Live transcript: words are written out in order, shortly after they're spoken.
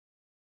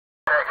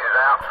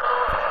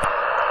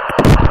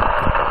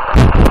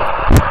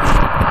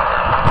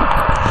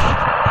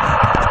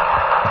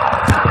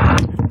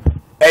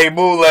Hey,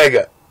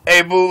 Bootlegger.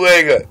 Hey,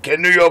 Bootlegger.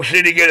 Can New York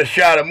City get a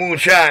shot of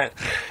moonshine?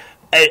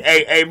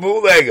 Hey,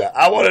 Bootlegger.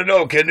 I want to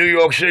know, can New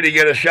York City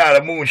get a shot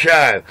of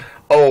moonshine?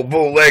 Oh,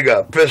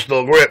 Bootlegger.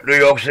 Pistol grip, New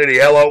York City.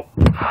 Hello?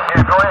 Yeah,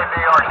 go ahead,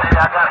 New York City.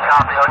 I got a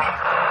copy on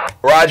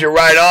you. Roger,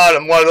 right on.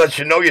 I want to let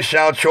you know your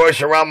sound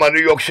choice around my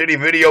New York City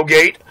video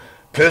gate.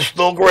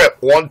 Pistol grip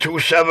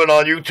 127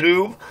 on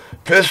YouTube.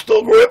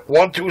 Pistol grip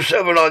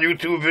 127 on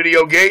YouTube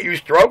video gate. You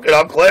stroke it.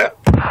 I'm clear.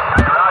 Hey,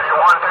 Roger,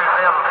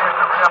 127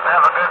 Pistol grip.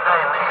 Have a good day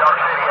in New York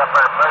City up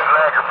there.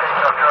 Bootlegger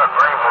pickup truck,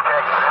 Greenville,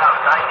 Texas.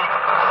 Thank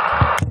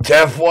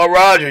you. 10-4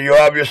 Roger. You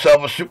have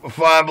yourself a super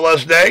fine,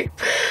 blessed day.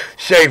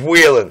 Safe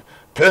wheeling.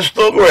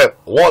 Pistol grip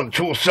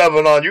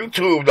 127 on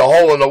YouTube. The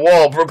hole in the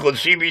wall, Brooklyn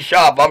CB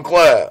shop. I'm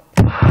clear.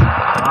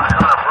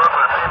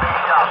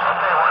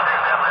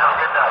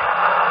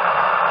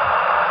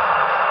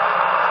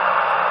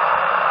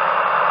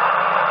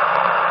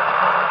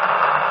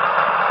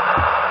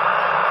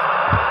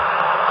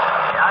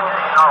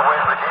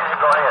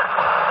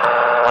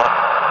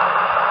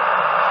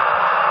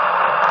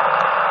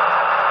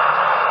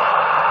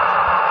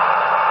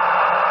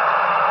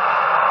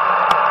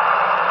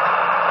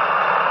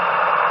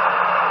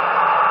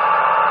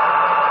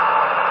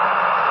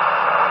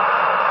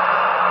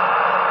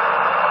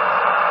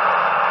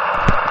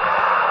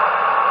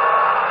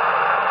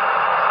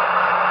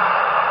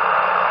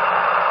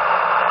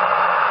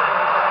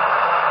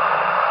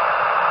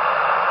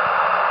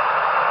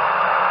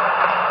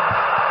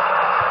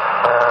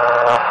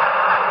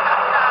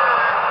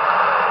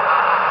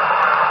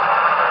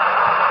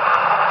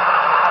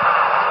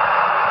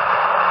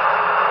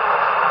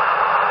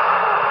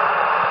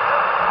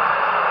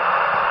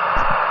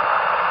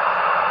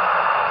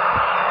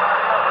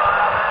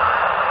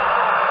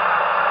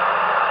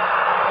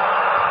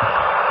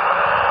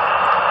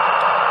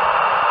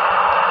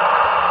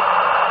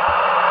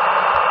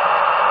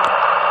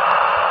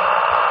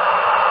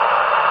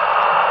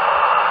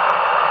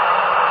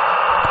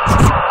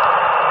 You